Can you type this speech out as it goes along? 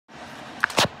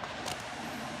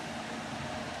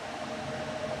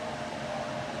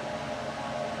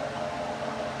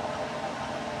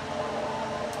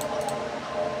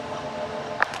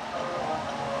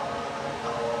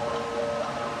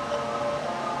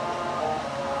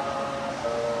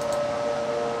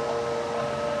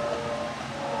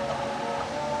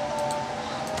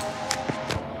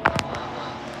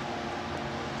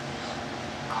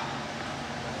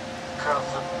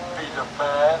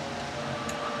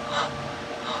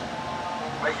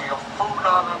Making a fool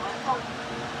out of me.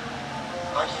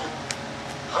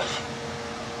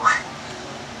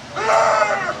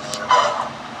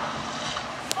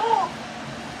 Oh,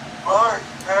 my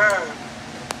head.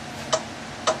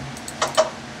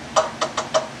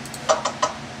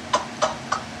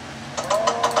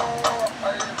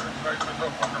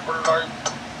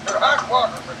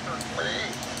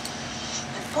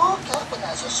 The poor captain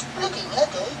has a splitting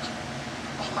headache.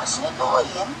 We mustn't annoy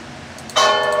him.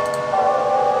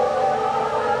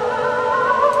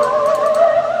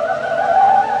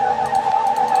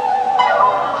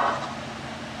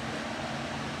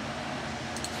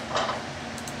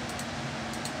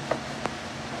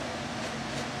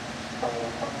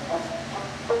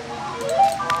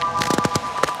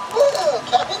 Hello,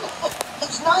 Captain.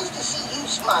 It's nice to see you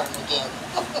smiling again.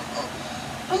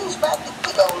 Brings back the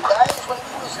good old days when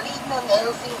we was leading an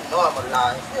healthy, normal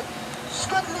life.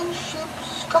 Scuttling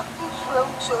ships, cutting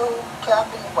throats. Oh,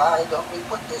 Captain, why don't we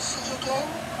put to sea again?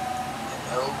 You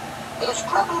know, there's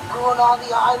trouble brewing on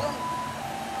the island.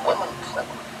 Women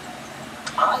trouble.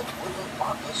 I wouldn't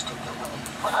want us to go any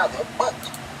farther, but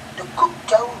the cook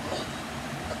told me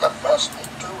that the first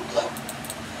mate told him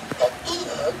that he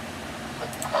had the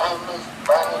Hyenas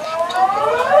vanished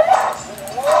Tinkerbell.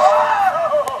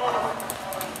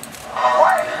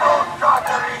 Why are you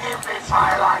doddering in this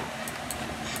highlight?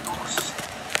 You say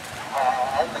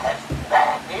Ham has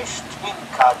banished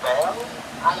Tinkerbell?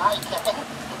 Aye, Captain.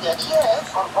 There he is.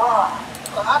 For what?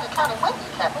 Well, on account of Wendy,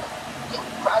 Captain. Tink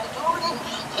tried to do it and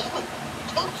she did it.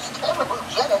 Tink's terrible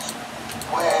jealous.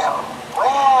 Well.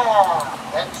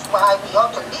 That's why we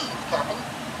ought to leave, Captain.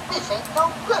 This ain't no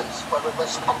place for a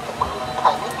respectable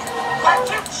pirate.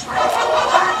 That's it, Smith!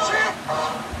 That's it!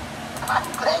 I'm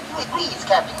glad you agrees,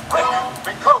 Captain. Quick,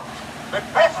 the coat! The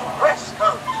best dress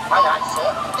coat! Aye,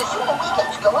 sir. The sooner we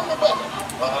get going, the better.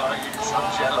 Oh, he's a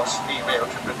jealous female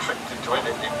to be tricked into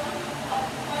anything.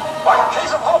 Why, a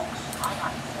case of hoax!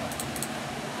 Aye, sir.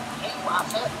 Here you are,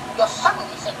 sir. Your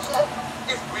suddenly said, sir.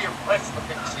 If we impress the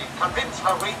Pixie, convince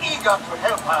her we're eager to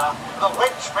help her, the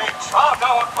wench may chart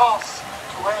our course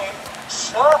to a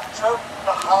certain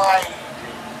hiding.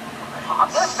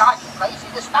 This nice place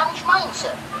is the Spanish mine,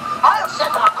 sir. I'll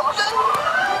set our course.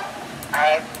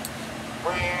 And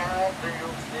where do you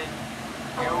think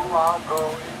you are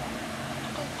going? To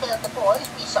take care of the boys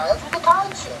we sailed with the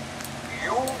tide, sir.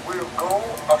 You will go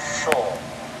ashore,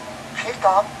 pick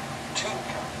up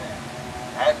Tinkerbell,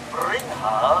 and bring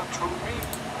her to me.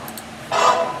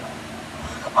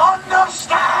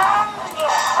 Understand?